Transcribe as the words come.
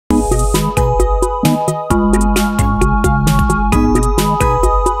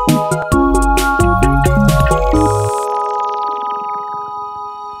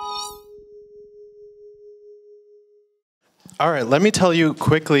All right, let me tell you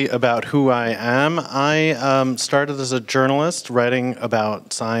quickly about who I am. I started as a journalist writing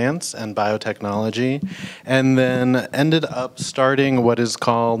about science and biotechnology, and then ended up starting what is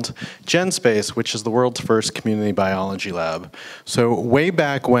called Genspace, which is the world's first community biology lab. So way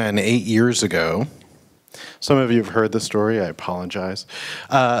back when, 8 years ago, some of you have heard the story, I apologize.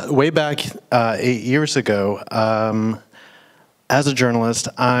 Way back 8 years ago, as a journalist,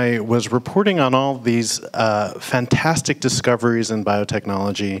 I was reporting on all these fantastic discoveries in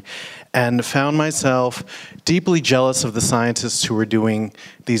biotechnology and found myself deeply jealous of the scientists who were doing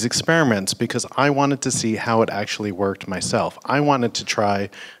these experiments because I wanted to see how it actually worked myself. I wanted to try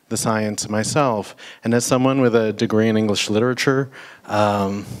the science myself. And as someone with a degree in English literature,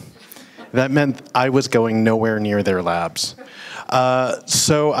 that meant I was going nowhere near their labs.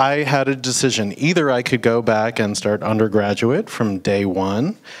 So I had a decision. Either I could go back and start undergraduate from day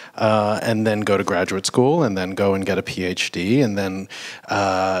one, and then go to graduate school, and then go and get a PhD, and then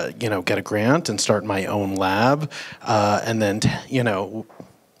get a grant and start my own lab, and then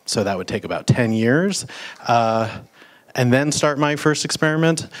so that would take about 10 years, and then start my first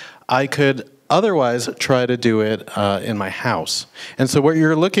experiment. I could otherwise try to do it in my house. And so what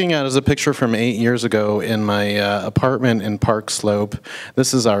you're looking at is a picture from 8 years ago in my apartment in Park Slope.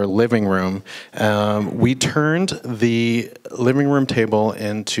 This is our living room. We turned the living room table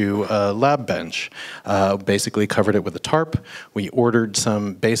into a lab bench, basically covered it with a tarp. We ordered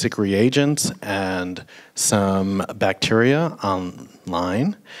some basic reagents and some bacteria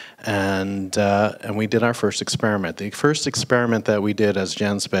online, and we did our first experiment. The first experiment that we did as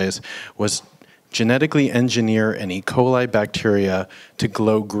Genspace was genetically engineer an E. coli bacteria to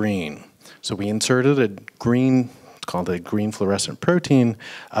glow green. So we inserted a green, it's called a green fluorescent protein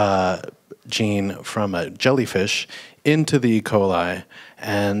gene from a jellyfish into the E. coli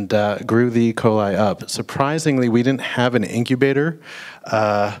and grew the E. coli up. Surprisingly, we didn't have an incubator.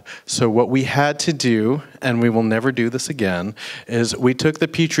 So what we had to do, and we will never do this again, is we took the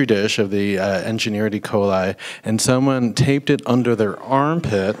petri dish of the engineered E. coli and someone taped it under their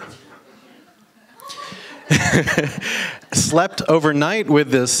armpit, slept overnight with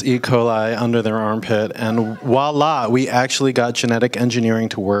this E. coli under their armpit, and voila, we actually got genetic engineering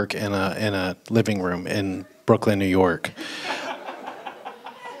to work in a living room in Brooklyn, New York.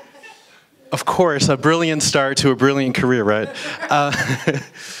 Of course, a brilliant start to a brilliant career, right?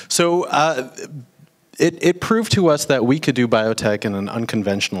 It proved to us that we could do biotech in an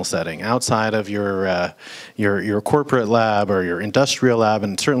unconventional setting, outside of your corporate lab or your industrial lab,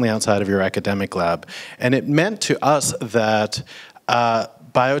 and certainly outside of your academic lab. And it meant to us that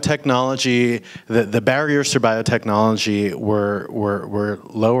biotechnology, the barriers to biotechnology were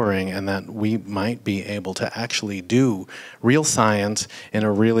lowering, and that we might be able to actually do real science in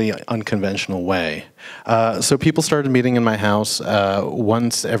a really unconventional way. So people started meeting in my house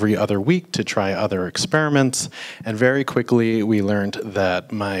once every other week to try other experiments, and very quickly we learned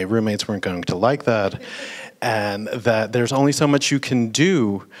that my roommates weren't going to like that, and that there's only so much you can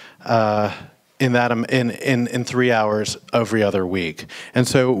do in 3 hours every other week. And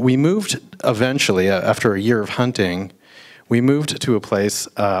so we moved eventually, after a year of hunting, we moved to a place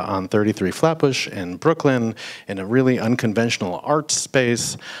on 33 Flatbush in Brooklyn in a really unconventional art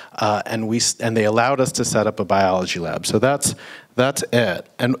space, and they allowed us to set up a biology lab. So that's it.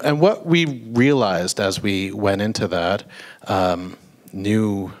 And what we realized as we went into that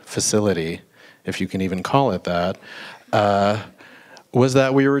new facility, if you can even call it that, was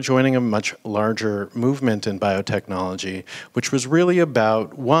that we were joining a much larger movement in biotechnology, which was really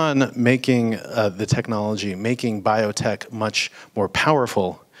about, one, making the technology, making biotech much more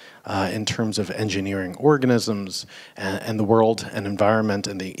powerful in terms of engineering organisms and the world and environment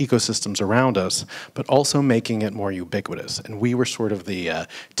and the ecosystems around us, but also making it more ubiquitous. And we were sort of the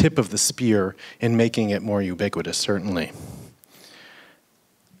tip of the spear in making it more ubiquitous, certainly.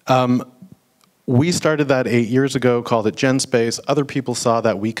 We started that 8 years ago, called it Genspace. Other people saw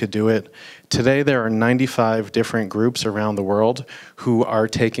that we could do it. Today there are 95 different groups around the world who are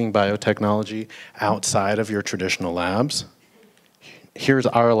taking biotechnology outside of your traditional labs. Here's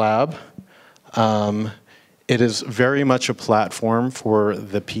our lab. It is very much a platform for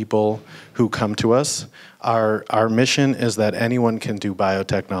the people who come to us. Our mission is that anyone can do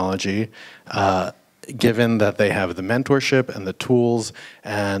biotechnology, given that they have the mentorship and the tools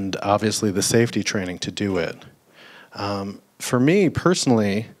and obviously the safety training to do it. For me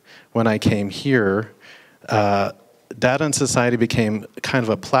personally, when I came here, Data and Society became kind of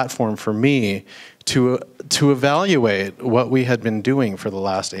a platform for me to evaluate what we had been doing for the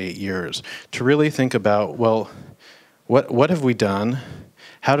last 8 years, to really think about, well, what have we done?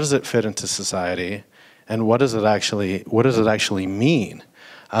 How does it fit into society? and what does it actually mean?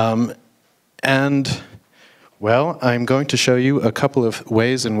 And well, I'm going to show you a couple of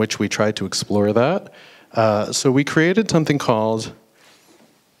ways in which we tried to explore that. So we created something called,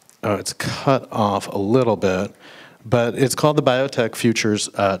 oh, it's cut off a little bit, but it's called the Biotech Futures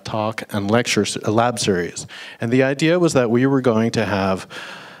Talk and Lecture Lab Series. And the idea was that we were going to have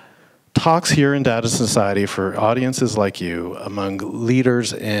talks here in Data Society for audiences like you, among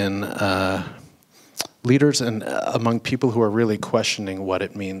leaders and among people who are really questioning what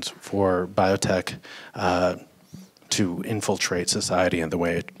it means for biotech to infiltrate society in the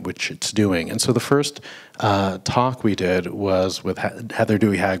way which it's doing. And so the first talk we did was with Heather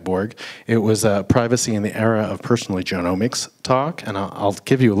Dewey-Hagborg. It was a Privacy in the Era of Personal Genomics talk, and I'll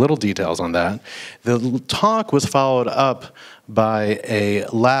give you a little details on that. The talk was followed up by a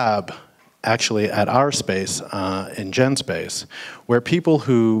lab, actually at our space in Genspace, where people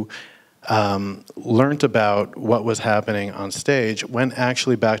who learned about what was happening on stage went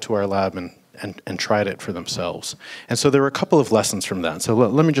actually back to our lab and tried it for themselves. And so there were a couple of lessons from that. So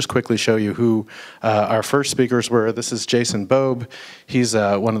let me just quickly show you who our first speakers were. This is Jason Bobe. He's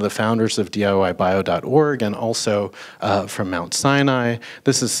one of the founders of DIYbio.org and also from Mount Sinai.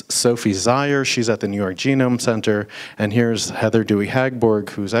 This is Sophie Zeyer. She's at the New York Genome Center. And here's Heather Dewey-Hagborg,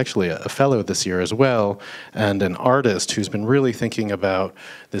 who's actually a fellow this year as well, and an artist who's been really thinking about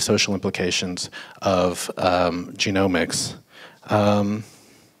the social implications of genomics.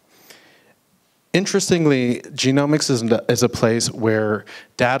 Interestingly, genomics is a place where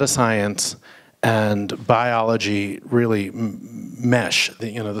data science and biology really mesh.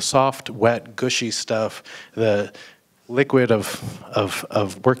 The soft, wet, gushy stuff, the liquid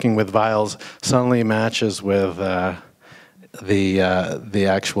of working with vials suddenly matches with the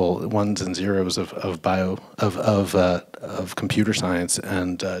actual ones and zeros of computer science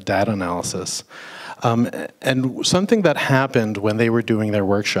and data analysis. And something that happened when they were doing their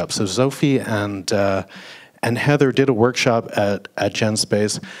workshop, so Sophie and Heather did a workshop at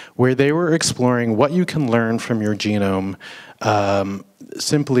Genspace where they were exploring what you can learn from your genome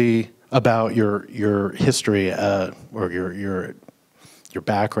simply about your history or your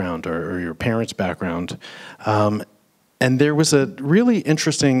background or your parents' background. And there was a really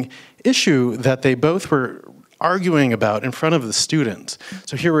interesting issue that they both were arguing about in front of the students.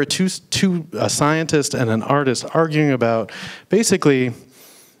 So here were a scientist and an artist arguing about basically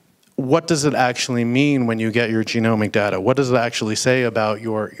what does it actually mean when you get your genomic data? What does it actually say about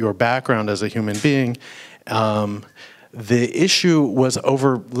your background as a human being? The issue was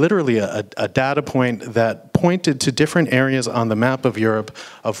over literally a data point that pointed to different areas on the map of Europe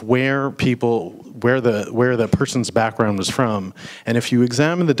of where the person's background was from. And if you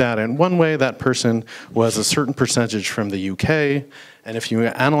examine the data in one way, that person was a certain percentage from the UK. And if you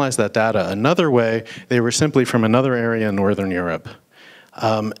analyze that data another way, they were simply from another area in Northern Europe.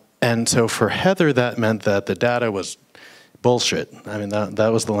 And so for Heather, that meant that the data was bullshit. I mean,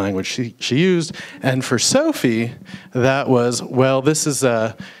 that was the language she used. And for Sophie, that was, well, this is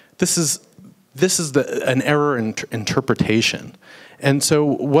an error in interpretation. And so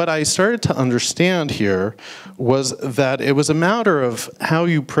what I started to understand here was that it was a matter of how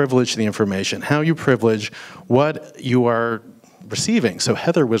you privilege the information, how you privilege what you are receiving. So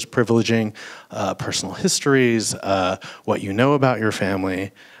Heather was privileging personal histories, what you know about your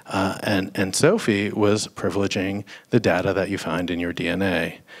family, and Sophie was privileging the data that you find in your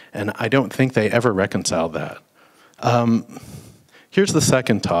DNA. And I don't think they ever reconciled that. Here's the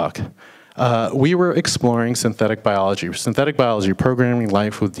second talk. We were exploring synthetic biology, programming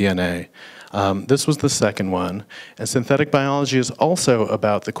life with DNA. This was the second one. And synthetic biology is also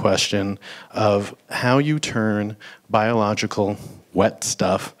about the question of how you turn biological wet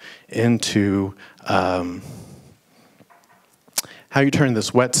stuff into how you turn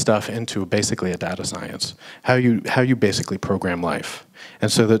this wet stuff into basically a data science, how you basically program life.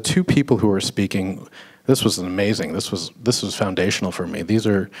 And so the two people who were speaking, this was amazing. This was foundational for me. These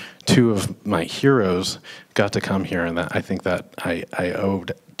are two of my heroes got to come here, and I think that I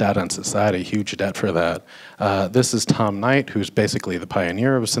owed Data and Society a huge debt for that. This is Tom Knight, who's basically the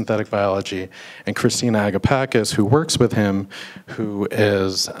pioneer of synthetic biology, and Christina Agapakis, who works with him, who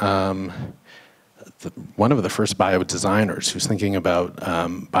is one of the first biodesigners who's thinking about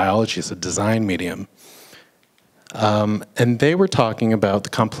biology as a design medium. And they were talking about the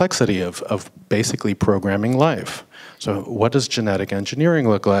complexity of basically programming life. So what does genetic engineering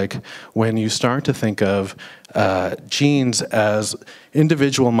look like when you start to think of genes as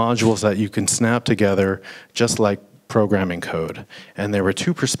individual modules that you can snap together, just like programming code. And there were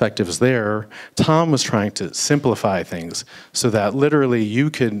two perspectives there. Tom was trying to simplify things so that literally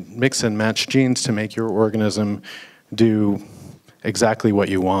you could mix and match genes to make your organism do exactly what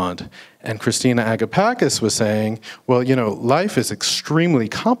you want. And Christina Agapakis was saying, well, you know, life is extremely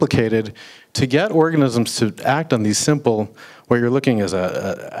complicated. To get organisms to act on these simple, what you're looking at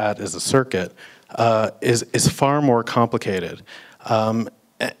as a circuit, is far more complicated.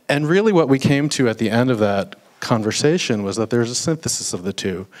 And really what we came to at the end of that conversation was that there's a synthesis of the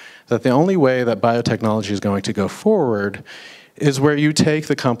two, that the only way that biotechnology is going to go forward is where you take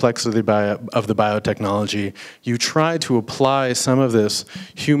the complexity of the biotechnology, you try to apply some of this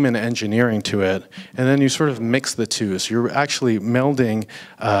human engineering to it, and then you sort of mix the two. So you're actually melding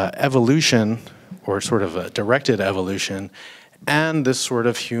evolution, or sort of a directed evolution, and this sort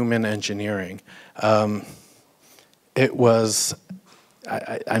of human engineering. It was,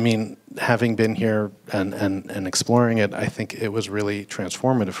 I mean, having been here and exploring it, I think it was really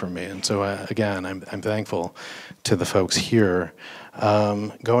transformative for me. And so again, I'm thankful to the folks here.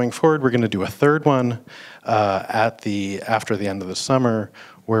 Going forward, we're going to do a third one after the end of the summer,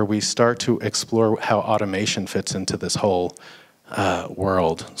 where we start to explore how automation fits into this whole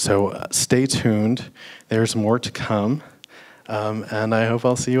world. So stay tuned. There's more to come. And I hope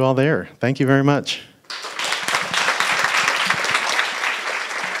I'll see you all there. Thank you very much.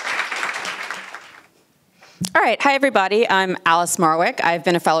 All right, hi everybody, I'm Alice Marwick. I've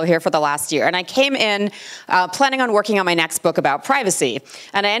been a fellow here for the last year, and I came in planning on working on my next book about privacy.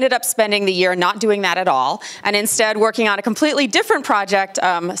 And I ended up spending the year not doing that at all, and instead working on a completely different project,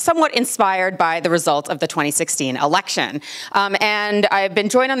 somewhat inspired by the results of the 2016 election. And I've been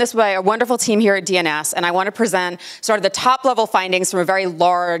joined on this by a wonderful team here at DNS, and I want to present sort of the top level findings from a very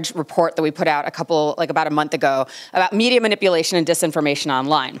large report that we put out about a month ago about media manipulation and disinformation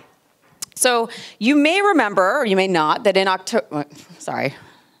online. So you may remember, or you may not, that in October, sorry.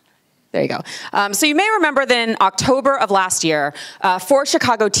 There you go. So you may remember that in October of last year, 4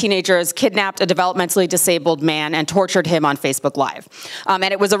 Chicago teenagers kidnapped a developmentally disabled man and tortured him on Facebook Live. And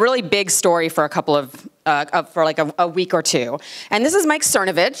it was a really big story for a week or two. And this is Mike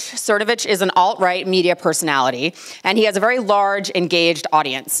Cernovich. Cernovich is an alt-right media personality, and he has a very large, engaged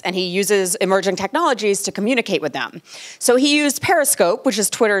audience, and he uses emerging technologies to communicate with them. So he used Periscope, which is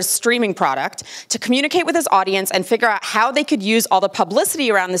Twitter's streaming product, to communicate with his audience and figure out how they could use all the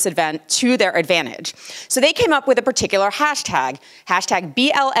publicity around this event to their advantage. So they came up with a particular hashtag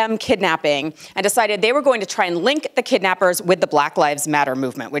BLM kidnapping, and decided they were going to try and link the kidnappers with the Black Lives Matter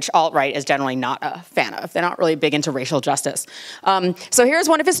movement, which alt-right is generally not a fan of. They're not really big into racial justice. So here's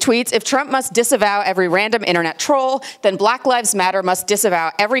one of his tweets. If Trump must disavow every random internet troll, then Black Lives Matter must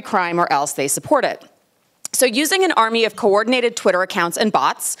disavow every crime, or else they support it. So using an army of coordinated Twitter accounts and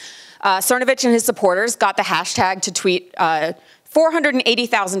bots, Cernovich and his supporters got the hashtag to tweet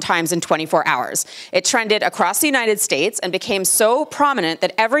 480,000 times in 24 hours. It trended across the United States and became so prominent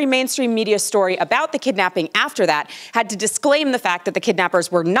that every mainstream media story about the kidnapping after that had to disclaim the fact that the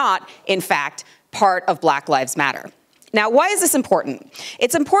kidnappers were not, in fact, part of Black Lives Matter. Now, why is this important?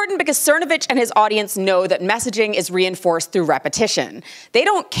 It's important because Cernovich and his audience know that messaging is reinforced through repetition. They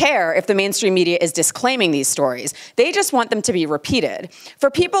don't care if the mainstream media is disclaiming these stories. They just want them to be repeated. For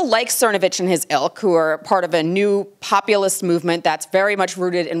people like Cernovich and his ilk, who are part of a new populist movement that's very much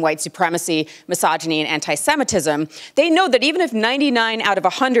rooted in white supremacy, misogyny, and anti-Semitism, they know that even if 99 out of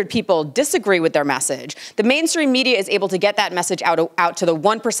 100 people disagree with their message, the mainstream media is able to get that message out to the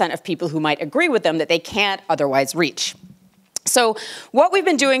 1% of people who might agree with them that they can't otherwise reach. So what we've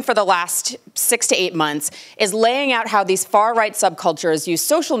been doing for the last 6 to 8 months is laying out how these far-right subcultures use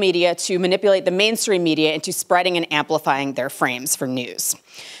social media to manipulate the mainstream media into spreading and amplifying their frames for news.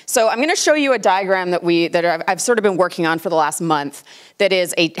 So I'm going to show you a diagram that I've sort of been working on for the last month that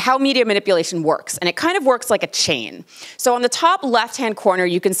is how media manipulation works. And it kind of works like a chain. So on the top left-hand corner,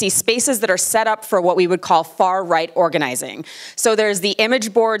 you can see spaces that are set up for what we would call far-right organizing. So there's the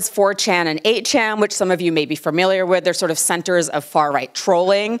image boards 4chan and 8chan, which some of you may be familiar with. They're sort of centers of far-right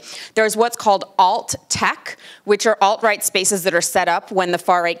trolling. There's what's called alt-tech, which are alt-right spaces that are set up when the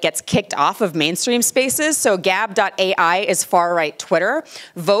far-right gets kicked off of mainstream spaces. So gab.ai is far-right Twitter.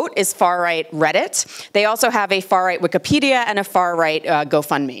 Vote is far-right Reddit. They also have a far-right Wikipedia and a far-right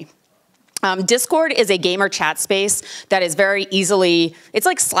GoFundMe. Discord is a gamer chat space that is very easily, it's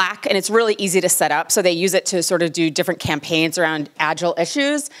like Slack, and it's really easy to set up. So they use it to sort of do different campaigns around agile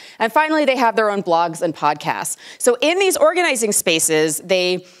issues. And finally, they have their own blogs and podcasts. So in these organizing spaces,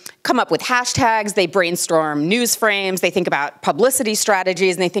 they come up with hashtags, they brainstorm news frames, they think about publicity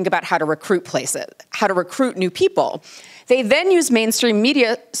strategies, and they think about how to recruit new people. They then use mainstream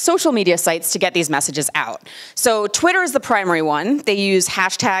media, social media sites to get these messages out. So Twitter is the primary one. They use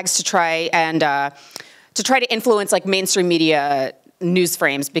hashtags to try to influence like mainstream media news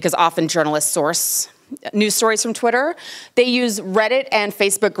frames, because often journalists source news stories from Twitter. They use Reddit and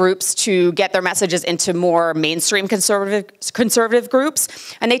Facebook groups to get their messages into more mainstream conservative groups.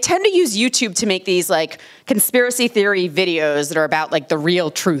 And they tend to use YouTube to make these like conspiracy theory videos that are about like the real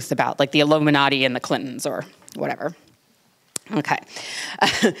truth about like the Illuminati and the Clintons or whatever. Okay,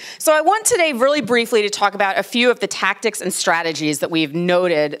 so I want today really briefly to talk about a few of the tactics and strategies that we've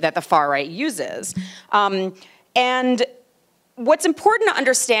noted that the far right uses. And what's important to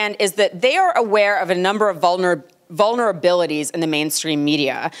understand is that they are aware of a number of vulnerabilities in the mainstream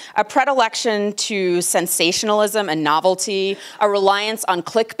media, a predilection to sensationalism and novelty, a reliance on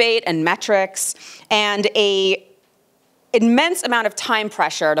clickbait and metrics, and an immense amount of time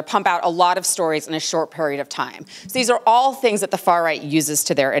pressure to pump out a lot of stories in a short period of time. So these are all things that the far right uses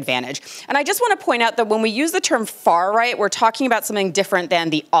to their advantage. And I just want to point out that when we use the term far right, we're talking about something different than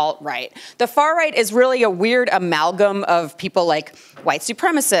the alt-right. The far right is really a weird amalgam of people like white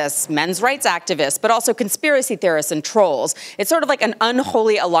supremacists, men's rights activists, but also conspiracy theorists and trolls. It's sort of like an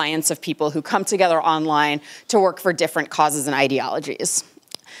unholy alliance of people who come together online to work for different causes and ideologies.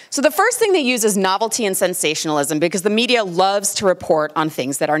 So the first thing they use is novelty and sensationalism, because the media loves to report on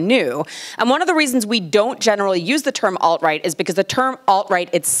things that are new. And one of the reasons we don't generally use the term alt-right is because the term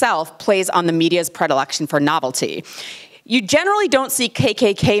alt-right itself plays on the media's predilection for novelty. You generally don't see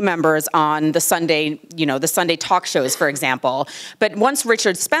KKK members on the Sunday talk shows, for example. But once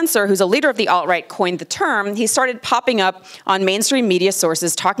Richard Spencer, who's a leader of the alt-right, coined the term, he started popping up on mainstream media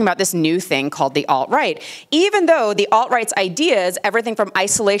sources talking about this new thing called the alt-right. Even though the alt-right's ideas, everything from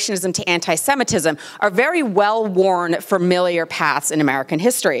isolationism to anti-Semitism, are very well-worn, familiar paths in American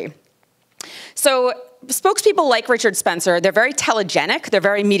history. So spokespeople like Richard Spencer, they're very telegenic, they're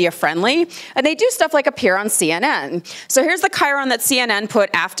very media friendly, and they do stuff like appear on CNN. So here's the chyron that CNN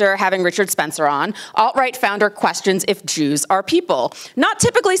put after having Richard Spencer on. Alt-right founder questions if Jews are people. Not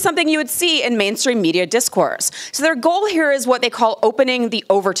typically something you would see in mainstream media discourse. So their goal here is what they call opening the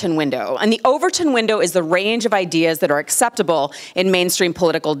Overton window. And the Overton window is the range of ideas that are acceptable in mainstream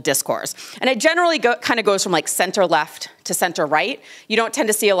political discourse. And it generally kind of goes from like center-left to center-right. You don't tend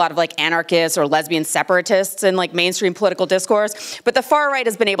to see a lot of like anarchists or lesbian separatists in like mainstream political discourse, but the far right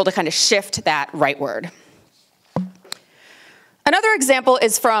has been able to kind of shift that rightward. Another example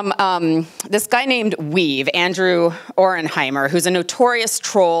is from this guy named Weave, Andrew Orenheimer, who's a notorious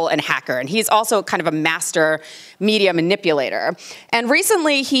troll and hacker, and he's also kind of a master media manipulator. And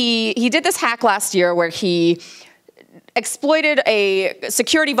recently he did this hack last year where he exploited a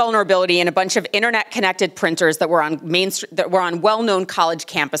security vulnerability in a bunch of internet-connected printers that were on well-known college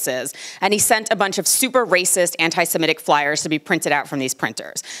campuses, and he sent a bunch of super racist, anti-Semitic flyers to be printed out from these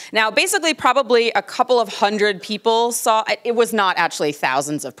printers. Now, basically, probably a couple of hundred people saw it. It was not actually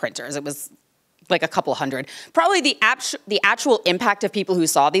thousands of printers. It was like a couple hundred. Probably the actual impact of people who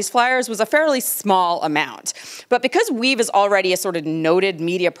saw these flyers was a fairly small amount. But because Weave is already a sort of noted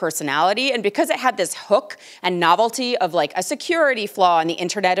media personality, and because it had this hook and novelty of like a security flaw in the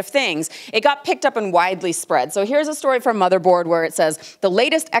Internet of Things, it got picked up and widely spread. So here's a story from Motherboard where it says, the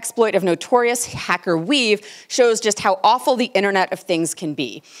latest exploit of notorious hacker Weave shows just how awful the Internet of Things can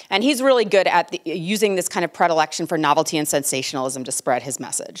be. And he's really good at using this kind of predilection for novelty and sensationalism to spread his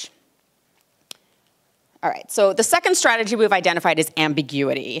message. All right, so the second strategy we've identified is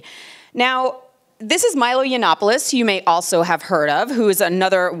ambiguity. Now, this is Milo Yiannopoulos, who you may also have heard of, who is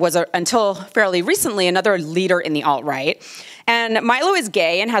until fairly recently, another leader in the alt-right. And Milo is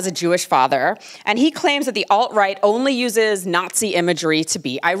gay and has a Jewish father, and he claims that the alt-right only uses Nazi imagery to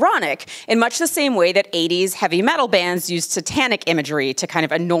be ironic, in much the same way that 80s heavy metal bands used satanic imagery to kind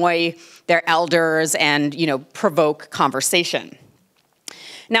of annoy their elders and, provoke conversation.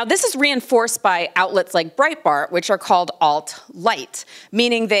 Now, this is reinforced by outlets like Breitbart, which are called alt-light,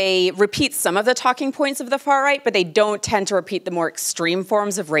 meaning they repeat some of the talking points of the far right, but they don't tend to repeat the more extreme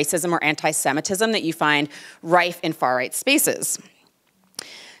forms of racism or anti-Semitism that you find rife in far right spaces.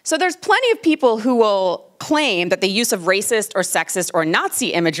 So there's plenty of people who will claim that the use of racist or sexist or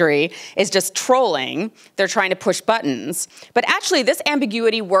Nazi imagery is just trolling. They're trying to push buttons. But actually, this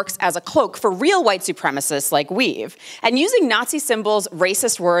ambiguity works as a cloak for real white supremacists like Weave. And using Nazi symbols,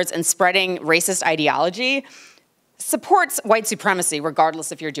 racist words, and spreading racist ideology supports white supremacy,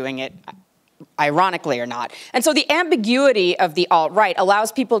 regardless if you're doing it ironically or not. And so the ambiguity of the alt-right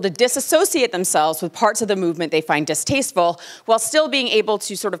allows people to disassociate themselves with parts of the movement they find distasteful, while still being able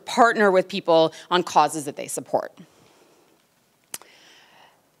to sort of partner with people on causes that they support.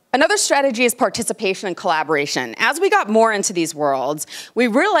 Another strategy is participation and collaboration. As we got more into these worlds, we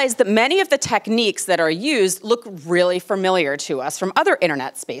realized that many of the techniques that are used look really familiar to us from other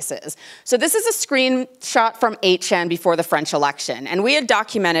internet spaces. So this is a screenshot from 8chan before the French election. And we had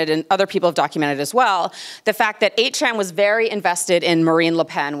documented, and other people have documented as well, the fact that 8chan was very invested in Marine Le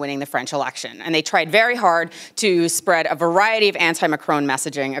Pen winning the French election. And they tried very hard to spread a variety of anti-Macron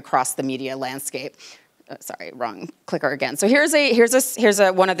messaging across the media landscape. Sorry, wrong clicker again. So here's a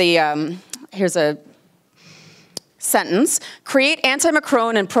sentence. Create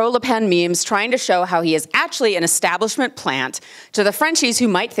anti-Macron and pro-Le Pen memes trying to show how he is actually an establishment plant to the Frenchies who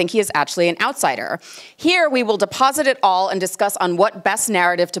might think he is actually an outsider. Here we will deposit it all and discuss on what best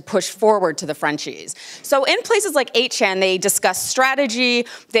narrative to push forward to the Frenchies. So in places like 8chan, they discuss strategy.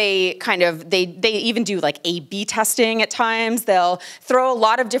 They even do like A/B testing at times. They'll throw a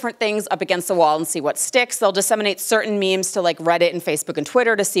lot of different things up against the wall and see what sticks. They'll disseminate certain memes to like Reddit and Facebook and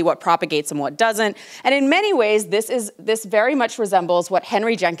Twitter to see what propagates and what doesn't. And in many ways, this very much resembles what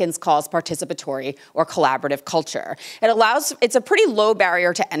Henry Jenkins calls participatory or collaborative culture. It's a pretty low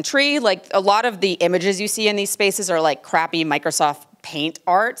barrier to entry. Like a lot of the images you see in these spaces are like crappy Microsoft Paint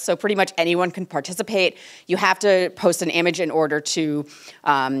art, so pretty much anyone can participate. You have to post an image in order to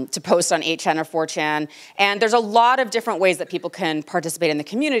post on 8chan or 4chan, and there's a lot of different ways that people can participate in the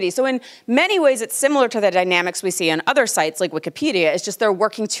community. So in many ways, it's similar to the dynamics we see on other sites like Wikipedia. It's just they're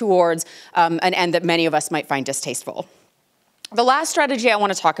working towards an end that many of us might find distasteful. The last strategy I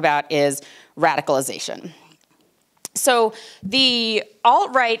want to talk about is radicalization. So the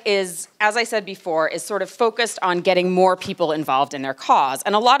alt-right is, as I said before, is sort of focused on getting more people involved in their cause.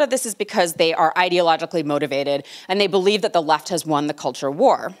 And a lot of this is because they are ideologically motivated and they believe that the left has won the culture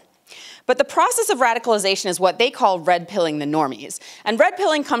war. But the process of radicalization is what they call red-pilling the normies. And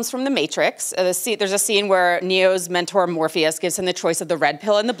red-pilling comes from The Matrix. There's a scene where Neo's mentor Morpheus gives him the choice of the red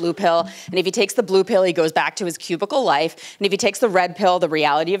pill and the blue pill. And if he takes the blue pill, he goes back to his cubicle life. And if he takes the red pill, the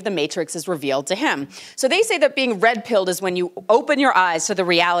reality of the Matrix is revealed to him. So they say that being red-pilled is when you open your eyes to the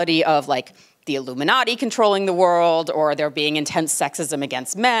reality of like the Illuminati controlling the world, or there being intense sexism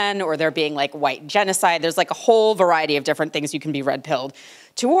against men, or there being like white genocide. There's like a whole variety of different things you can be red-pilled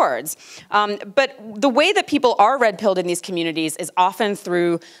towards. But the way that people are red-pilled in these communities is often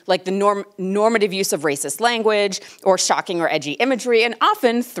through like the normative use of racist language or shocking or edgy imagery, and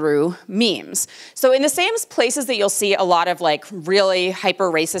often through memes. So in the same places that you'll see a lot of like really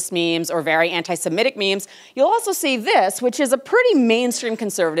hyper-racist memes or very anti-Semitic memes, you'll also see this, which is a pretty mainstream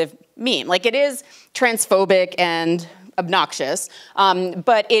conservative meme. Like it is transphobic and obnoxious,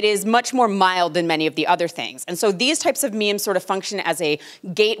 but it is much more mild than many of the other things. And so these types of memes sort of function as a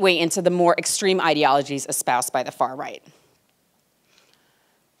gateway into the more extreme ideologies espoused by the far right.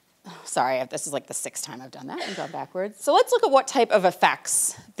 Sorry, this is like the 6th time I've done that and gone backwards. So let's look at what type of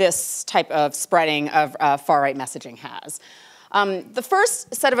effects this type of spreading of far-right messaging has. The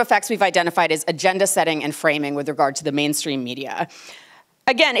first set of effects we've identified is agenda setting and framing with regard to the mainstream media.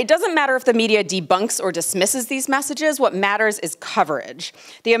 Again, it doesn't matter if the media debunks or dismisses these messages. What matters is coverage.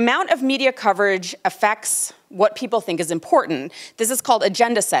 The amount of media coverage affects what people think is important. This is called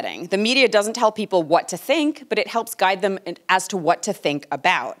agenda setting. The media doesn't tell people what to think, but it helps guide them as to what to think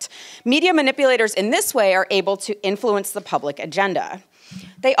about. Media manipulators in this way are able to influence the public agenda.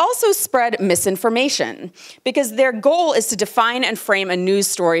 They also spread misinformation because their goal is to define and frame a news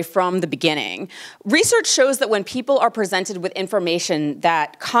story from the beginning. Research shows that when people are presented with information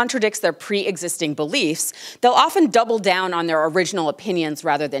that contradicts their pre-existing beliefs, they'll often double down on their original opinions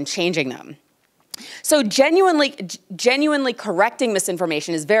rather than changing them. So genuinely correcting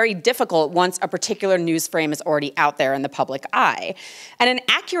misinformation is very difficult once a particular news frame is already out there in the public eye. And an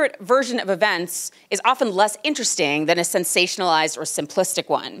accurate version of events is often less interesting than a sensationalized or simplistic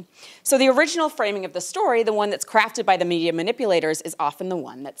one. So the original framing of the story, the one that's crafted by the media manipulators, is often the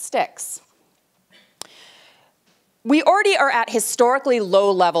one that sticks. We already are at historically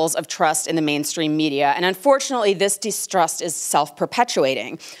low levels of trust in the mainstream media, and unfortunately, this distrust is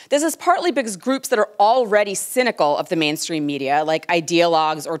self-perpetuating. This is partly because groups that are already cynical of the mainstream media, like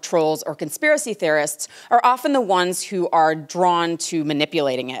ideologues or trolls or conspiracy theorists, are often the ones who are drawn to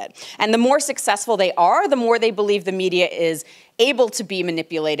manipulating it. And the more successful they are, the more they believe the media is able to be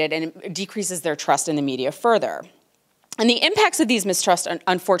manipulated, and it decreases their trust in the media further. And the impacts of these mistrusts,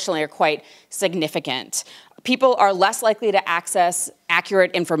 unfortunately, are quite significant. People are less likely to access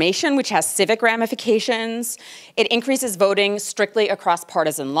accurate information, which has civic ramifications. It increases voting strictly across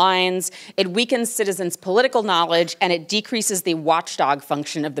partisan lines. It weakens citizens' political knowledge, and it decreases the watchdog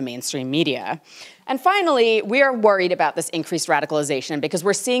function of the mainstream media. And finally, we are worried about this increased radicalization because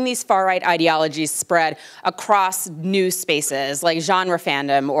we're seeing these far-right ideologies spread across news spaces like genre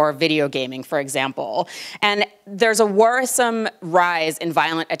fandom or video gaming, for example. And there's a worrisome rise in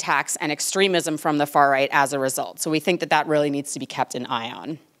violent attacks and extremism from the far-right as a result. So we think that that really needs to be kept an eye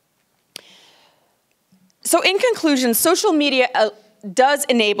on. So in conclusion, social media does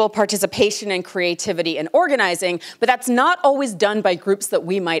enable participation and creativity and organizing, but that's not always done by groups that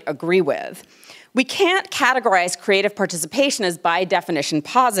we might agree with. We can't categorize creative participation as by definition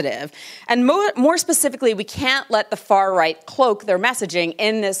positive. And more specifically, we can't let the far right cloak their messaging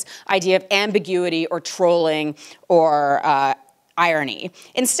in this idea of ambiguity or trolling or irony.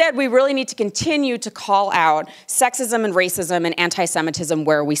 Instead, we really need to continue to call out sexism and racism and anti-Semitism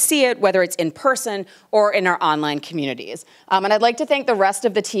where we see it, whether it's in person or in our online communities. And I'd like to thank the rest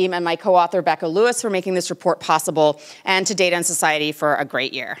of the team and my co-author, Becca Lewis, for making this report possible, and to Data and Society for a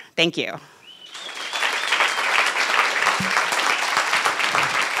great year. Thank you.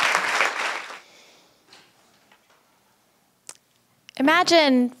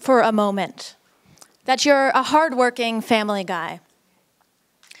 Imagine for a moment that you're a hardworking family guy.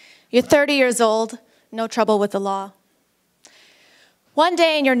 You're 30 years old, no trouble with the law. One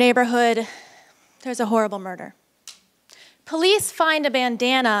day in your neighborhood, there's a horrible murder. Police find a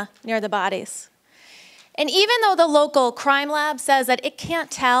bandana near the bodies. And even though the local crime lab says that it can't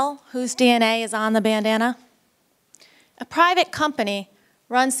tell whose DNA is on the bandana, a private company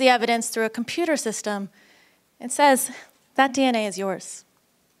runs the evidence through a computer system and says, that DNA is yours.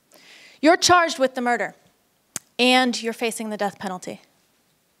 You're charged with the murder, and you're facing the death penalty.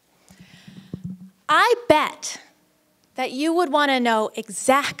 I bet that you would want to know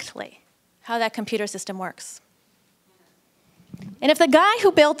exactly how that computer system works. And if the guy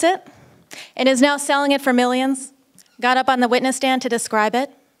who built it and is now selling it for millions got up on the witness stand to describe it,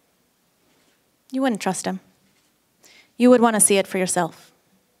 you wouldn't trust him. You would want to see it for yourself.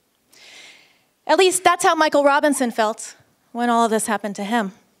 At least that's how Michael Robinson felt when all of this happened to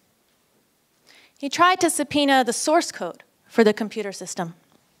him. He tried to subpoena the source code for the computer system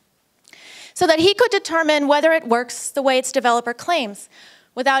so that he could determine whether it works the way its developer claims,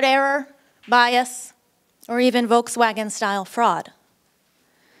 without error, bias, or even Volkswagen-style fraud.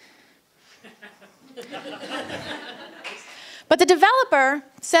 But the developer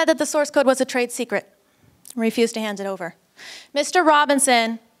said that the source code was a trade secret and refused to hand it over. Mr.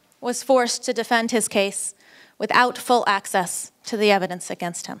 Robinson was forced to defend his case without full access to the evidence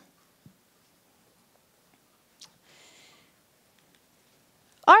against him.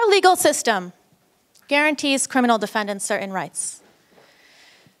 Our legal system guarantees criminal defendants certain rights.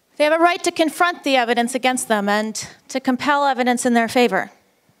 They have a right to confront the evidence against them and to compel evidence in their favor.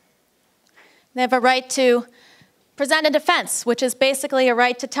 They have a right to present a defense, which is basically a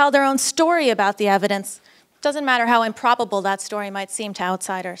right to tell their own story about the evidence. It doesn't matter how improbable that story might seem to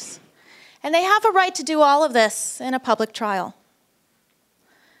outsiders. And they have a right to do all of this in a public trial.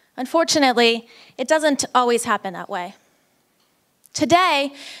 Unfortunately, it doesn't always happen that way.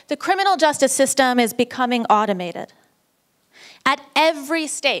 Today, the criminal justice system is becoming automated. At every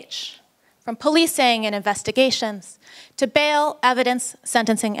stage, from policing and investigations to bail, evidence,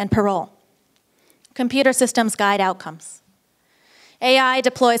 sentencing, and parole, computer systems guide outcomes. AI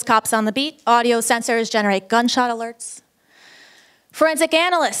deploys cops on the beat, audio sensors generate gunshot alerts. Forensic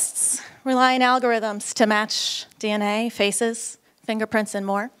analysts rely on algorithms to match DNA, faces, fingerprints, and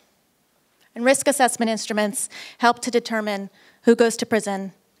more. And risk assessment instruments help to determine who goes to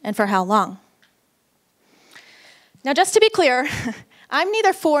prison and for how long. Now, just to be clear, I'm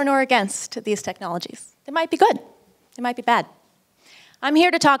neither for nor against these technologies. They might be good, they might be bad. I'm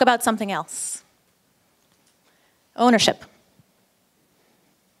here to talk about something else: ownership.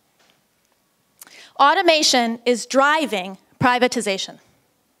 Automation is driving privatization.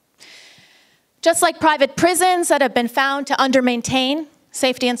 Just like private prisons that have been found to under-maintain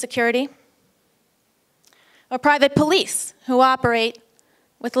safety and security, or private police who operate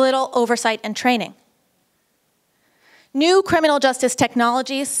with little oversight and training. New criminal justice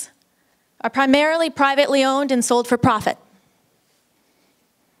technologies are primarily privately owned and sold for profit.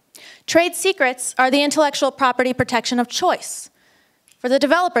 Trade secrets are the intellectual property protection of choice for the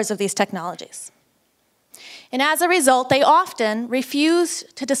developers of these technologies. And as a result, they often refuse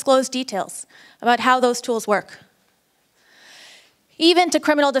to disclose details about how those tools work, even to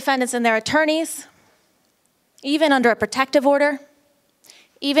criminal defendants and their attorneys, even under a protective order,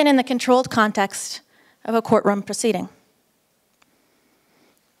 even in the controlled context of a courtroom proceeding.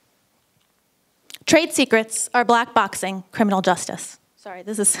 Trade secrets are black boxing criminal justice. Sorry,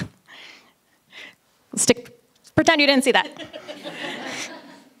 this is, pretend you didn't see that.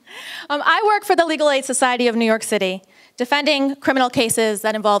 I work for the Legal Aid Society of New York City, defending criminal cases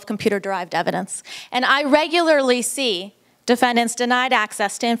that involve computer-derived evidence. And I regularly see defendants denied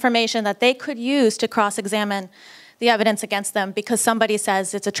access to information that they could use to cross-examine the evidence against them because somebody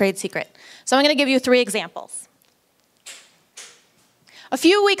says it's a trade secret. So I'm going to give you 3 examples. A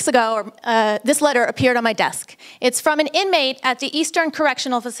few weeks ago, this letter appeared on my desk. It's from an inmate at the Eastern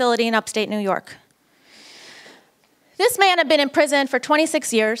Correctional Facility in upstate New York. This man had been in prison for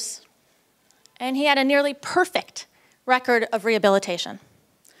 26 years, and he had a nearly perfect record of rehabilitation.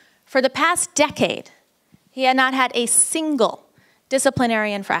 For the past decade, he had not had a single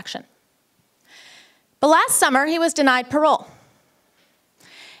disciplinary infraction. But last summer, he was denied parole.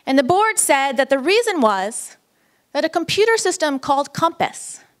 And the board said that the reason was that a computer system called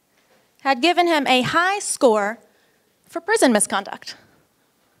Compass had given him a high score for prison misconduct.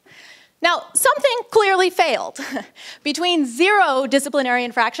 Now, something clearly failed between 0 disciplinary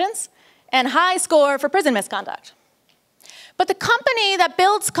infractions and high score for prison misconduct. But the company that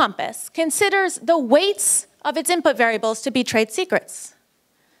builds Compass considers the weights of its input variables to be trade secrets.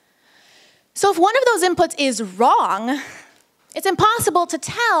 So if one of those inputs is wrong, it's impossible to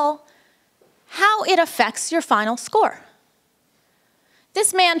tell how it affects your final score.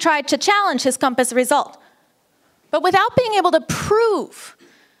 This man tried to challenge his Compass result, but without being able to prove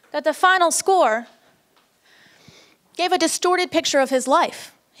that the final score gave a distorted picture of his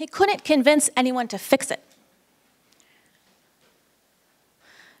life, he couldn't convince anyone to fix it.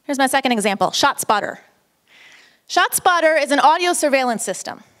 Here's my second example, ShotSpotter. ShotSpotter is an audio surveillance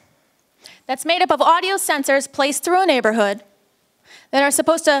system that's made up of audio sensors placed through a neighborhood that are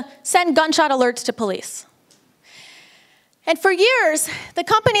supposed to send gunshot alerts to police. And for years, the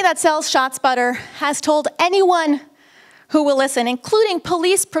company that sells ShotSpotter has told anyone who will listen, including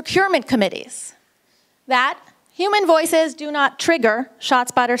police procurement committees, that human voices do not trigger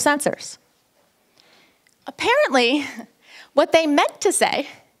ShotSpotter sensors. Apparently, what they meant to say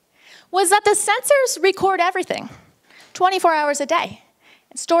was that the sensors record everything 24 hours a day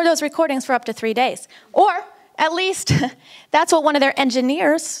and store those recordings for up to 3 days. Or at least that's what one of their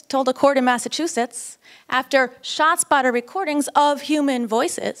engineers told a court in Massachusetts after ShotSpotter recordings of human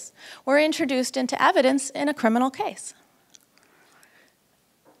voices were introduced into evidence in a criminal case.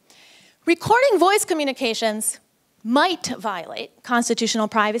 Recording voice communications might violate constitutional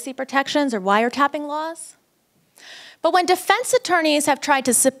privacy protections or wiretapping laws. But when defense attorneys have tried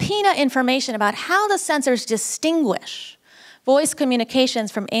to subpoena information about how the sensors distinguish voice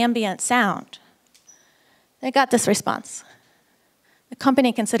communications from ambient sound, they got this response. The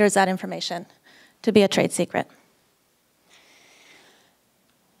company considers that information to be a trade secret.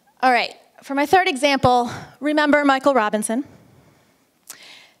 All right, for my third example, remember Michael Robinson.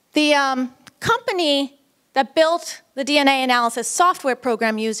 The company that built the DNA analysis software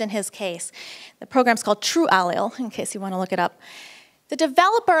program used in his case, the program's called TrueAllele, in case you want to look it up. The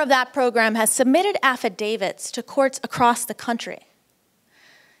developer of that program has submitted affidavits to courts across the country,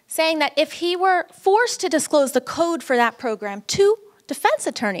 saying that if he were forced to disclose the code for that program to defense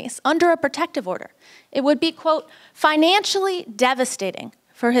attorneys under a protective order, it would be, quote, financially devastating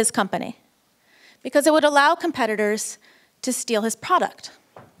for his company because it would allow competitors to steal his product.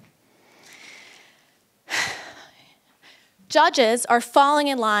 Judges are falling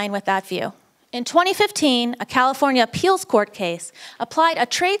in line with that view. In 2015, a California appeals court case applied a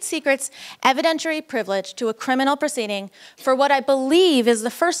trade secrets evidentiary privilege to a criminal proceeding for what I believe is the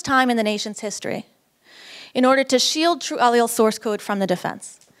first time in the nation's history, in order to shield TrueAllele source code from the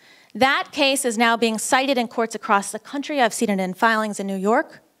defense. That case is now being cited in courts across the country. I've seen it in filings in New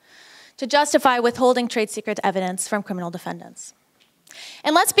York to justify withholding trade secret evidence from criminal defendants.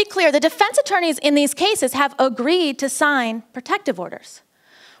 And let's be clear, the defense attorneys in these cases have agreed to sign protective orders.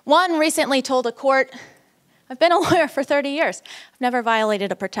 One recently told a court, I've been a lawyer for 30 years. I've never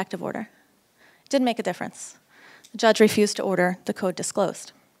violated a protective order. It didn't make a difference. The judge refused to order the code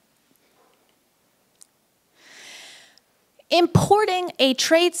disclosed. Importing a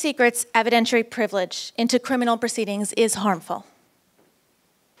trade secrets evidentiary privilege into criminal proceedings is harmful.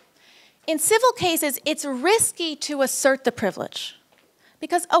 In civil cases, it's risky to assert the privilege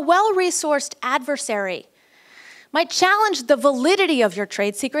because a well-resourced adversary might challenge the validity of your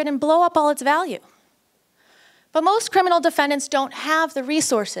trade secret and blow up all its value. But most criminal defendants don't have the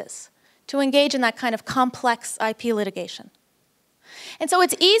resources to engage in that kind of complex IP litigation. And so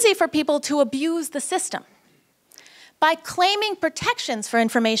it's easy for people to abuse the system by claiming protections for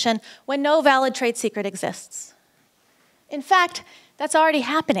information when no valid trade secret exists. In fact, that's already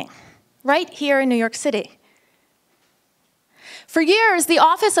happening. right here in New York City. For years, the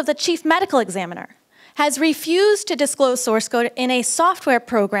Office of the Chief Medical Examiner has refused to disclose source code in a software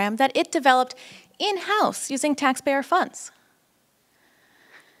program that it developed in-house using taxpayer funds.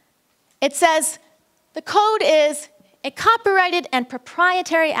 It says the code is a copyrighted and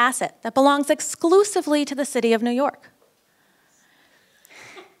proprietary asset that belongs exclusively to the city of New York.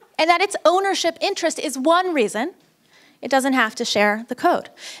 And that its ownership interest is one reason it doesn't have to share the code.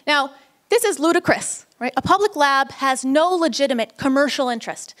 Now, this is ludicrous, right? A public lab has no legitimate commercial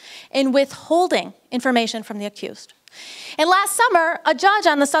interest in withholding information from the accused. And last summer, a judge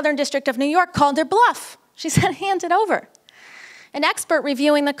on the Southern District of New York called their bluff. She said, hand it over. An expert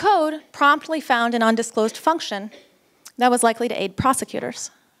reviewing the code promptly found an undisclosed function that was likely to aid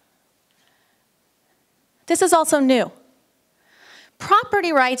prosecutors. This is also new.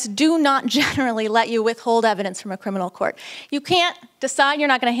 Property rights do not generally let you withhold evidence from a criminal court. You can't decide you're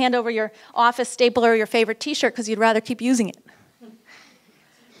not going to hand over your office stapler or your favorite t-shirt because you'd rather keep using it.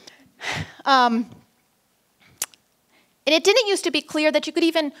 And it didn't used to be clear that you could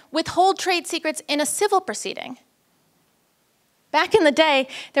even withhold trade secrets in a civil proceeding. Back in the day,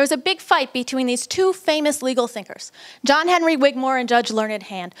 there was a big fight between these two famous legal thinkers, John Henry Wigmore and Judge Learned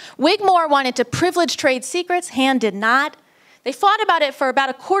Hand. Wigmore wanted to privilege trade secrets, Hand did not. They fought about it for about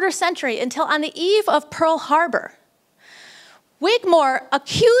a quarter century until on the eve of Pearl Harbor. Wigmore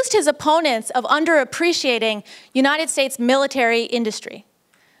accused his opponents of underappreciating United States military industry,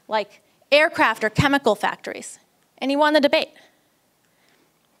 like aircraft or chemical factories, and he won the debate.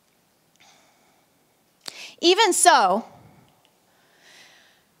 Even so,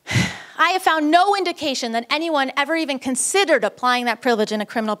 I have found no indication that anyone ever even considered applying that privilege in a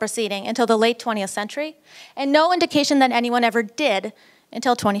criminal proceeding until the late 20th century, and no indication that anyone ever did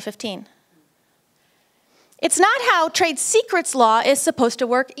until 2015. It's not how trade secrets law is supposed to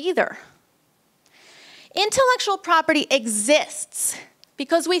work either. Intellectual property exists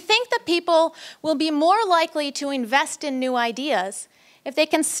because we think that people will be more likely to invest in new ideas if they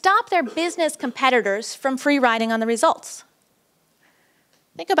can stop their business competitors from free riding on the results.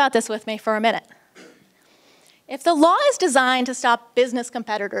 Think about this with me for a minute. If the law is designed to stop business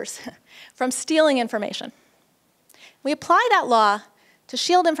competitors from stealing information, we apply that law to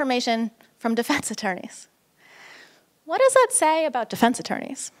shield information from defense attorneys. What does that say about defense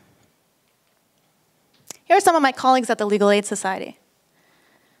attorneys? Here are some of my colleagues at the Legal Aid Society.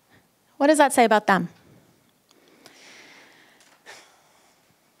 What does that say about them?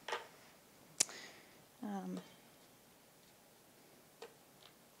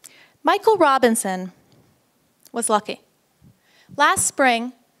 Michael Robinson was lucky. Last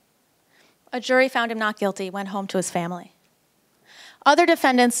spring, a jury found him not guilty, went home to his family. Other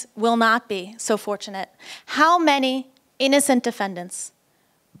defendants will not be so fortunate. How many innocent defendants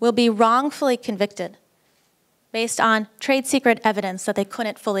will be wrongfully convicted based on trade secret evidence that they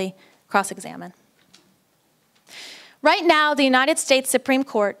couldn't fully cross-examine? Right now, the United States Supreme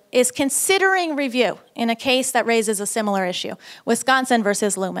Court is considering review in a case that raises a similar issue, Wisconsin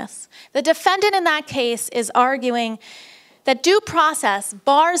versus Loomis. The defendant in that case is arguing that due process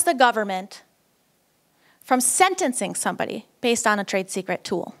bars the government from sentencing somebody based on a trade secret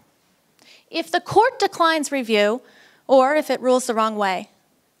tool. If the court declines review, or if it rules the wrong way,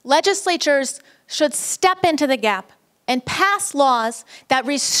 legislatures should step into the gap and pass laws that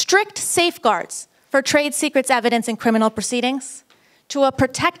restrict safeguards for trade secrets evidence in criminal proceedings to a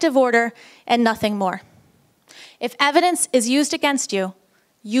protective order and nothing more. If evidence is used against you,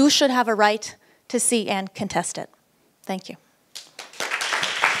 you should have a right to see and contest it. Thank you.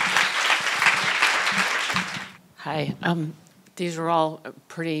 Hi. These are all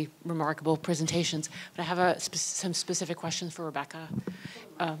pretty remarkable presentations, but I have some specific questions for Rebecca.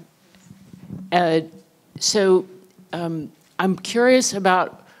 I'm curious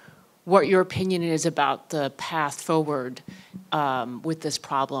about what your opinion is about the path forward with this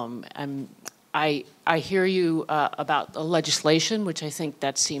problem. I hear you about the legislation, which I think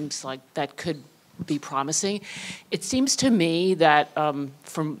that seems like that could be promising. It seems to me that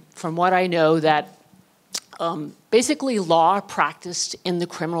from what I know that basically law practiced in the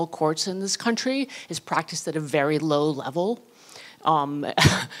criminal courts in this country is practiced at a very low level.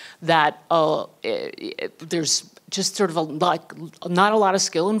 There's just sort of not a lot of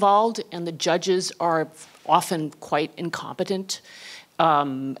skill involved, and the judges are often quite incompetent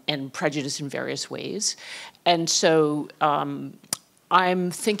and prejudiced in various ways. And so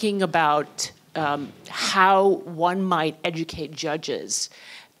I'm thinking about how one might educate judges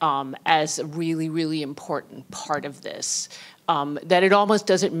as a really, really important part of this. that it almost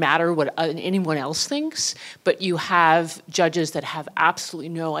doesn't matter what anyone else thinks, but you have judges that have absolutely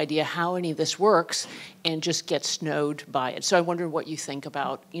no idea how any of this works and just get snowed by it. So I wonder what you think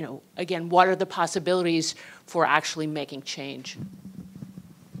about, again, what are the possibilities for actually making change?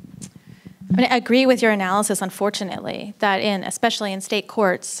 I mean, I agree with your analysis, unfortunately, that especially in state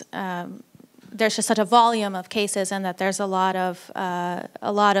courts, there's just such a volume of cases, and that there's a lot of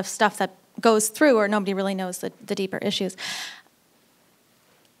stuff that goes through, or nobody really knows the deeper issues.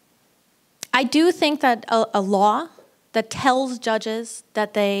 I do think that a law that tells judges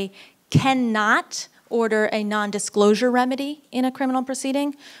that they cannot order a non-disclosure remedy in a criminal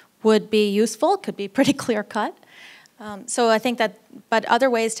proceeding would be useful, could be pretty clear-cut. So I think that, but other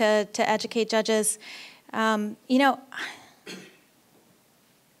ways to educate judges, I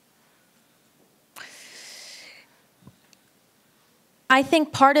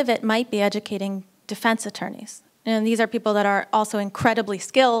think part of it might be educating defense attorneys. And these are people that are also incredibly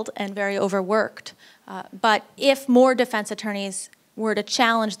skilled and very overworked. But if more defense attorneys were to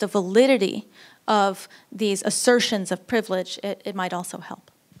challenge the validity of these assertions of privilege, it might also help.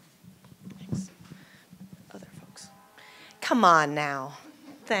 Thanks. Other folks. Come on now.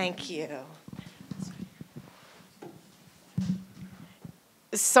 Thank you.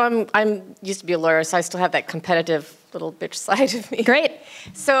 So I'm used to be a lawyer, so I still have that competitive little bitch side of me. Great.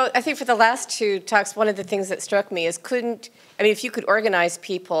 So I think for the last two talks, one of the things that struck me is if you could organize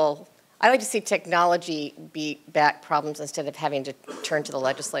people, I like to see technology beat back problems instead of having to turn to the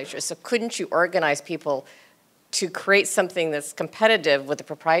legislature. So couldn't you organize people to create something that's competitive with the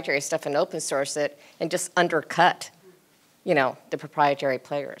proprietary stuff and open source it and just undercut, the proprietary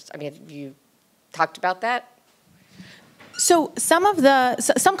players? I mean, have you talked about that? So some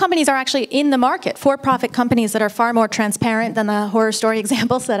companies are actually in the market, for-profit companies that are far more transparent than the horror story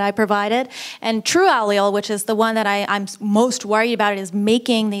examples that I provided. And TrueAllele, which is the one that I'm most worried about, is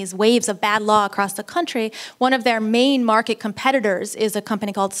making these waves of bad law across the country. One of their main market competitors is a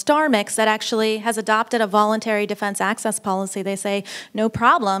company called StarMix that actually has adopted a voluntary defense access policy. They say, no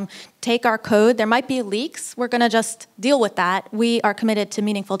problem, take our code. There might be leaks. We're going to just deal with that. We are committed to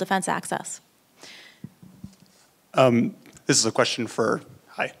meaningful defense access. This is a question for,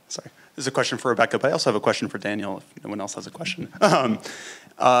 This is a question for Rebecca, but I also have a question for Daniel if no one else has a question.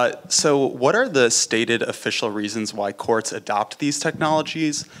 So what are the stated official reasons why courts adopt these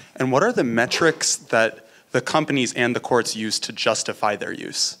technologies? And what are the metrics that the companies and the courts use to justify their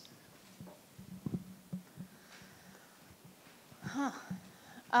use?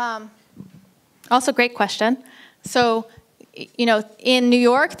 Also, great question. So, in New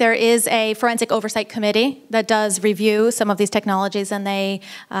York, there is a forensic oversight committee that does review some of these technologies, and they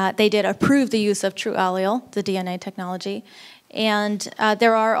did approve the use of TrueAllele, the DNA technology. And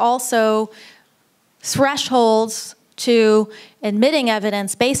there are also thresholds to admitting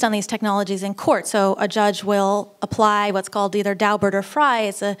evidence based on these technologies in court. So a judge will apply what's called either Daubert or Frye.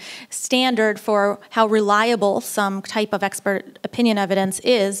 It's a standard for how reliable some type of expert opinion evidence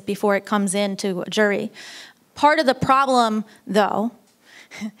is before it comes into a jury. Part of the problem, though,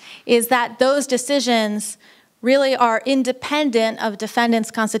 is that those decisions really are independent of defendants'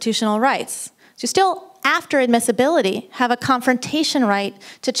 constitutional rights. So still, after admissibility, have a confrontation right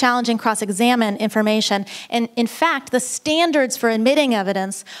to challenge and cross-examine information. And in fact, the standards for admitting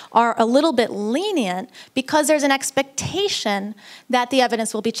evidence are a little bit lenient because there's an expectation that the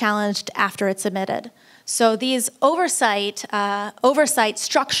evidence will be challenged after it's admitted. So these oversight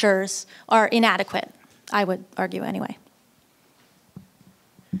structures are inadequate, I would argue anyway.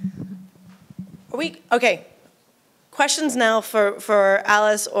 Okay. Questions now for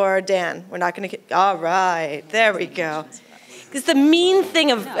Alice or Dan. We're not going to get, all right, there we go. Because the mean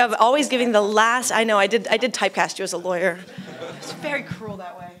thing of always giving the last, I know, I did typecast you as a lawyer. It's very cruel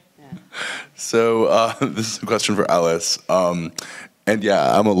that way. Yeah. So this is a question for Alice. And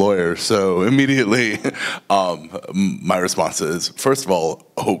yeah, I'm a lawyer, so immediately my response is, first of all,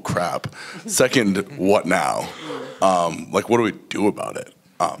 oh crap. Second, what now? What do we do about it?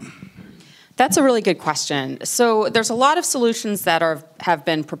 That's a really good question. So there's a lot of solutions that have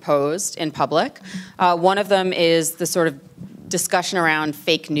been proposed in public. One of them is the sort of discussion around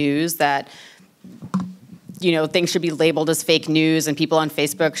fake news, that things should be labeled as fake news, and people on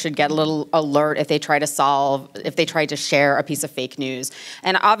Facebook should get a little alert if they try to share a piece of fake news.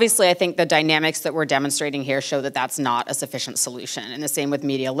 And obviously, I think the dynamics that we're demonstrating here show that that's not a sufficient solution. And the same with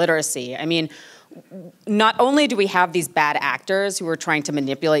media literacy. I mean, not only do we have these bad actors who are trying to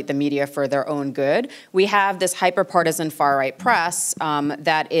manipulate the media for their own good, we have this hyper-partisan far-right press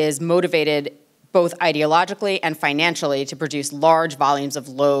that is motivated both ideologically and financially to produce large volumes of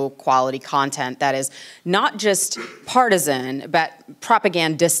low quality content that is not just partisan, but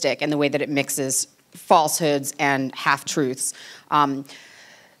propagandistic in the way that it mixes falsehoods and half-truths.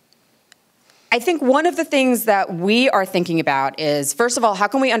 I think one of the things that we are thinking about is, first of all, how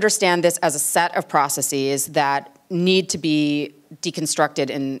can we understand this as a set of processes that need to be deconstructed,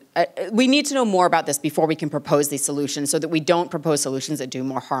 and we need to know more about this before we can propose these solutions so that we don't propose solutions that do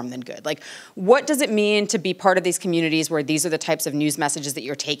more harm than good. Like, what does it mean to be part of these communities where these are the types of news messages that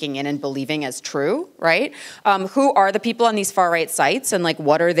you're taking in and believing as true, right? Who are the people on these far-right sites, and like,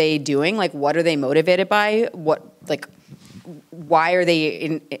 what are they doing? Like, what are they motivated by? What, like, why are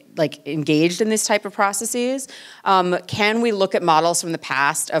they engaged in this type of processes? Can we look at models from the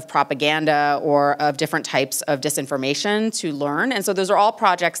past of propaganda or of different types of disinformation to learn? And so those are all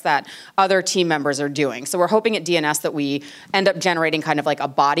projects that other team members are doing. So we're hoping at DNS that we end up generating kind of like a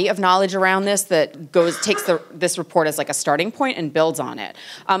body of knowledge around this that takes this report as like a starting point and builds on it.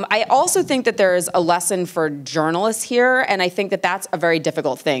 I also think that there is a lesson for journalists here, and I think that that's a very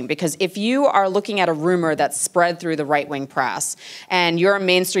difficult thing, because if you are looking at a rumor that's spread through the right-wing press, and you're a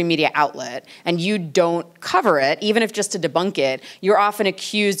mainstream media outlet, and you don't cover it, even if just to debunk it, you're often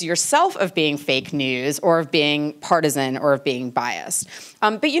accused yourself of being fake news, or of being partisan, or of being biased.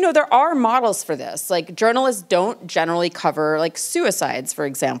 But you know, there are models for this. Like, journalists don't generally cover like suicides, for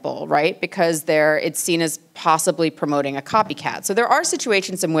example, right? Because it's seen as possibly promoting a copycat. So there are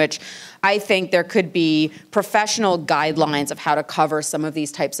situations in which I think there could be professional guidelines of how to cover some of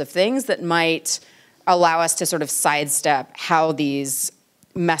these types of things that might allow us to sort of sidestep how these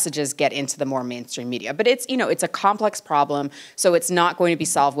messages get into the more mainstream media. But it's, you know, it's a complex problem, so it's not going to be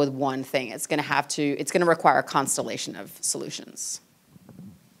solved with one thing. It's going to require a constellation of solutions.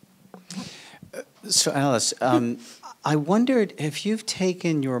 So Alice, I wondered if you've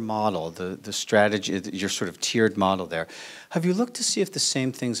taken your model, the strategy, your sort of tiered model there, have you looked to see if the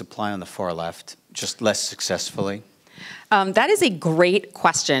same things apply on the far left, just less successfully? That is a great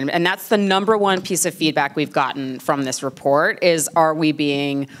question, and that's the #1 piece of feedback we've gotten from this report is, are we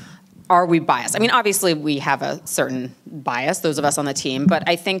biased? I mean, obviously we have a certain bias, those of us on the team, but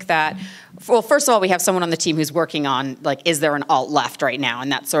I think that, well, first of all, we have someone on the team who's working on, like, is there an alt-left right now?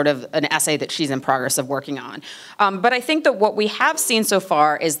 And that's sort of an essay that she's in progress of working on. But I think that what we have seen so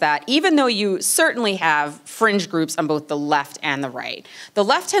far is that even though you certainly have fringe groups on both the left and the right, the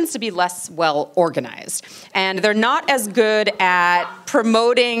left tends to be less well organized. And they're not as good at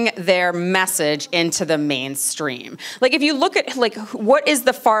promoting their message into the mainstream. Like, if you look at, like, what is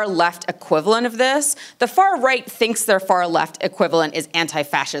the far left equivalent of this? The far right thinks their far left equivalent is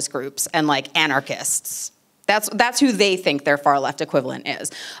anti-fascist groups and like anarchists. That's who they think their far left equivalent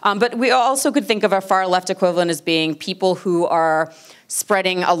is. But we also could think of our far left equivalent as being people who are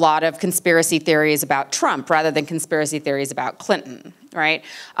spreading a lot of conspiracy theories about Trump rather than conspiracy theories about Clinton, right?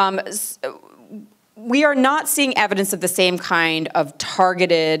 We are not seeing evidence of the same kind of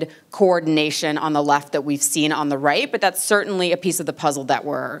targeted coordination on the left that we've seen on the right, but that's certainly a piece of the puzzle that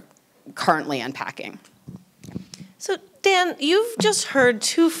we're currently unpacking. So, Dan, you've just heard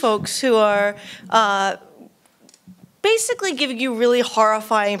two folks who are basically giving you really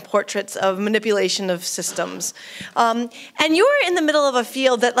horrifying portraits of manipulation of systems. And you're in the middle of a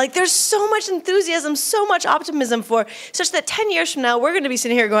field that, like, there's so much enthusiasm, so much optimism for, such that 10 years from now, we're going to be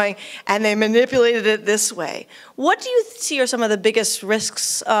sitting here going, and they manipulated it this way. What do you see are some of the biggest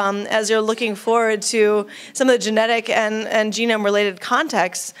risks as you're looking forward to some of the genetic and genome-related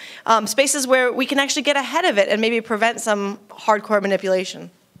contexts, spaces where we can actually get ahead of it and maybe prevent some hardcore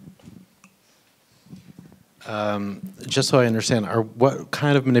manipulation? Just so I understand, what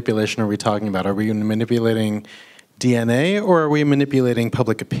kind of manipulation are we talking about? Are we manipulating DNA, or are we manipulating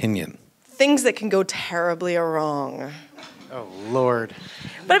public opinion? Things that can go terribly wrong. Oh, Lord.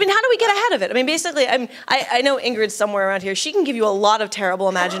 But I mean, how do we get ahead of it? I mean, basically, I know Ingrid's somewhere around here. She can give you a lot of terrible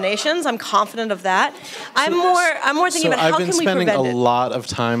imaginations. I'm confident of that. I'm more thinking about how can we prevent it. So I've been spending a lot of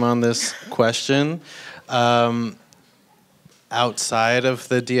time on this question outside of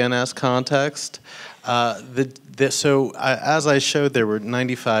the DNS context. As I showed, there were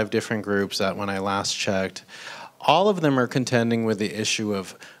 95 different groups that when I last checked. All of them are contending with the issue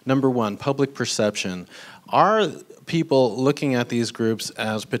of, #1, public perception. Are people looking at these groups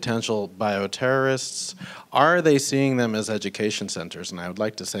as potential bioterrorists? Are they seeing them as education centers? And I would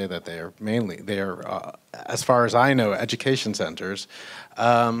like to say that they are, as far as I know, education centers.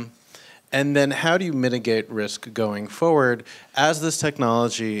 And then how do you mitigate risk going forward as this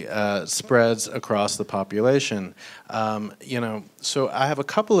technology spreads across the population? So I have a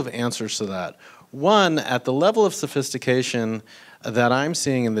couple of answers to that. One, at the level of sophistication that I'm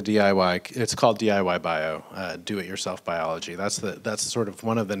seeing in the DIY, it's called DIY Bio, do-it-yourself biology. That's sort of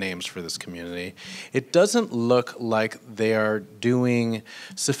one of the names for this community. It doesn't look like they are doing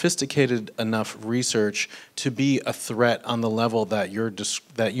sophisticated enough research to be a threat on the level that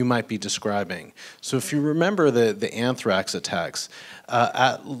you might be describing. So if you remember the anthrax attacks,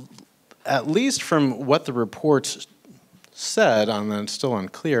 at least from what the reports said, and it's still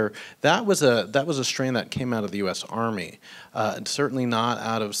unclear, that was a strain that came out of the U.S. Army, certainly not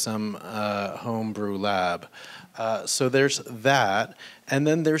out of some homebrew lab. So there's that, and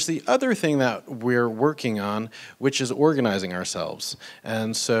then there's the other thing that we're working on, which is organizing ourselves.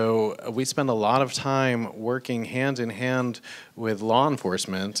 And so we spend a lot of time working hand in hand with law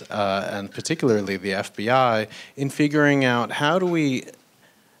enforcement, and particularly the FBI, in figuring out how do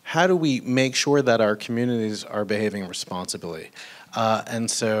we make sure that our communities are behaving responsibly? And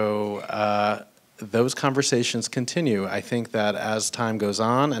so those conversations continue. I think that as time goes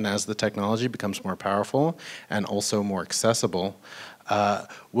on and as the technology becomes more powerful and also more accessible,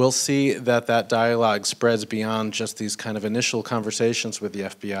 we'll see that dialogue spreads beyond just these kind of initial conversations with the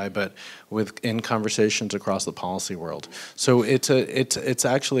FBI, but in conversations across the policy world. So it's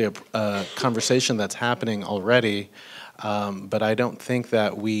actually a conversation that's happening already. But I don't think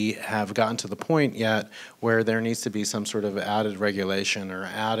that we have gotten to the point yet where there needs to be some sort of added regulation or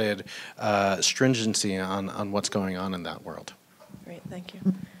added stringency on what's going on in that world. Great, thank you.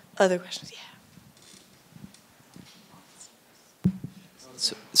 Other questions? Yeah.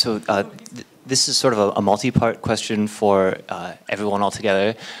 So this is sort of a multi-part question for everyone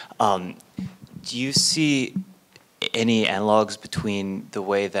altogether. Do you see any analogs between the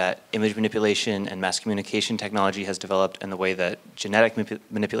way that image manipulation and mass communication technology has developed and the way that genetic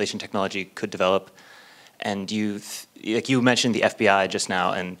manipulation technology could develop? And like you mentioned the FBI just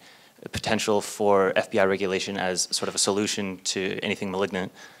now and the potential for FBI regulation as sort of a solution to anything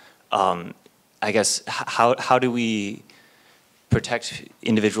malignant. I guess, how do we protect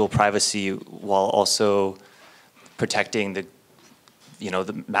individual privacy while also protecting the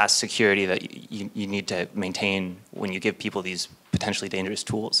mass security that you need to maintain when you give people these potentially dangerous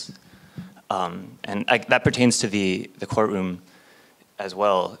tools? And that pertains to the courtroom as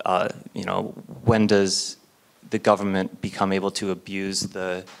well. When does the government become able to abuse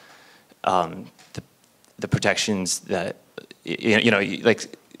the protections that,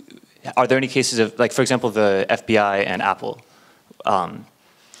 like, are there any cases of, like, for example, the FBI and Apple?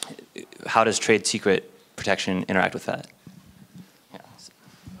 How does trade secret protection interact with that?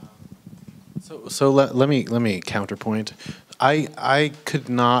 So let me counterpoint. I could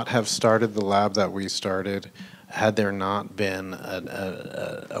not have started the lab that we started had there not been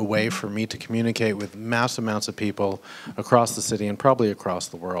a way for me to communicate with mass amounts of people across the city and probably across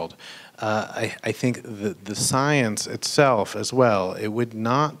the world. I think the science itself as well,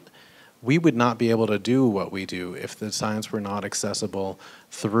 we would not be able to do what we do if the science were not accessible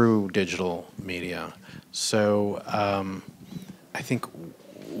through digital media. So I think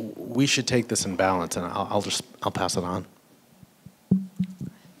we should take this in balance, and I'll pass it on.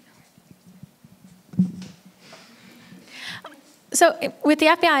 So with the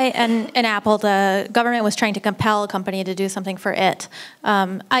FBI and Apple, the government was trying to compel a company to do something for it.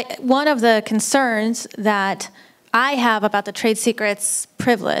 One of the concerns that I have about the trade secrets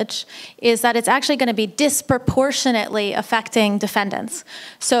privilege is that it's actually going to be disproportionately affecting defendants.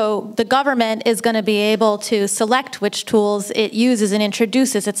 So the government is going to be able to select which tools it uses and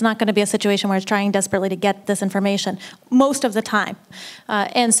introduces. It's not going to be a situation where it's trying desperately to get this information most of the time.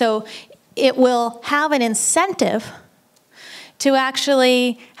 And so it will have an incentive to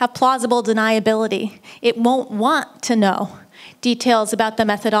actually have plausible deniability. It won't want to know details about the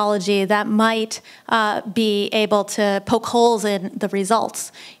methodology that might be able to poke holes in the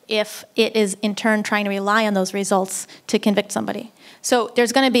results if it is in turn trying to rely on those results to convict somebody. So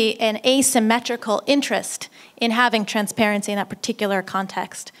there's going to be an asymmetrical interest in having transparency in that particular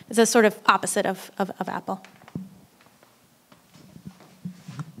context. It's a sort of opposite of Apple.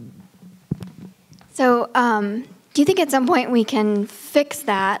 So do you think at some point we can fix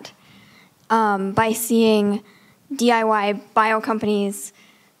that by seeing DIY bio companies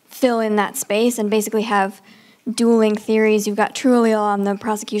fill in that space and basically have dueling theories? You've got Trulial on the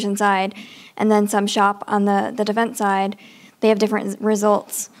prosecution side and then some shop on the defense side. They have different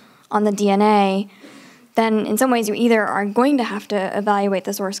results on the DNA. Then in some ways you either are going to have to evaluate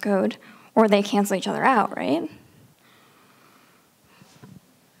the source code or they cancel each other out, right?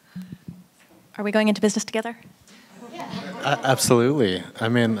 Are we going into business together? Absolutely. I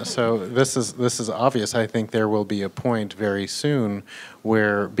mean, so this is obvious. I think there will be a point very soon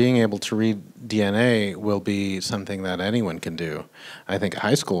where being able to read DNA will be something that anyone can do. I think a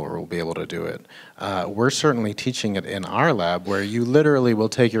high schooler will be able to do it. We're certainly teaching it in our lab, where you literally will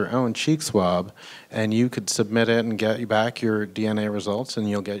take your own cheek swab and you could submit it and get back your DNA results, and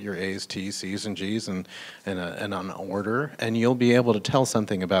you'll get your A's, T's, C's, and G's and an order, and you'll be able to tell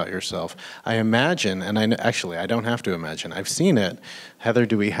something about yourself. I imagine, and actually I don't have to imagine, I've seen it. Heather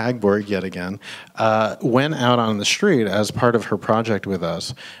Dewey Hagborg, yet again, went out on the street as part of her project with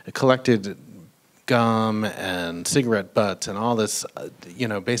us, collected gum and cigarette butts and all this,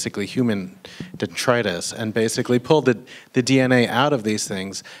 basically human detritus, and basically pulled the DNA out of these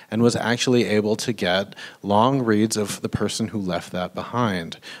things and was actually able to get long reads of the person who left that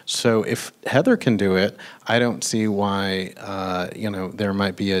behind. So if Heather can do it, I don't see why, there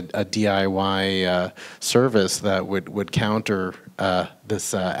might be a DIY service that would counter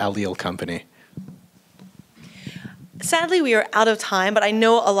this allele company. Sadly, we are out of time, but I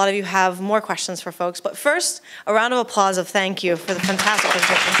know a lot of you have more questions for folks. But first, a round of applause of thank you for the fantastic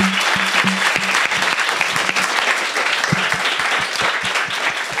presentation.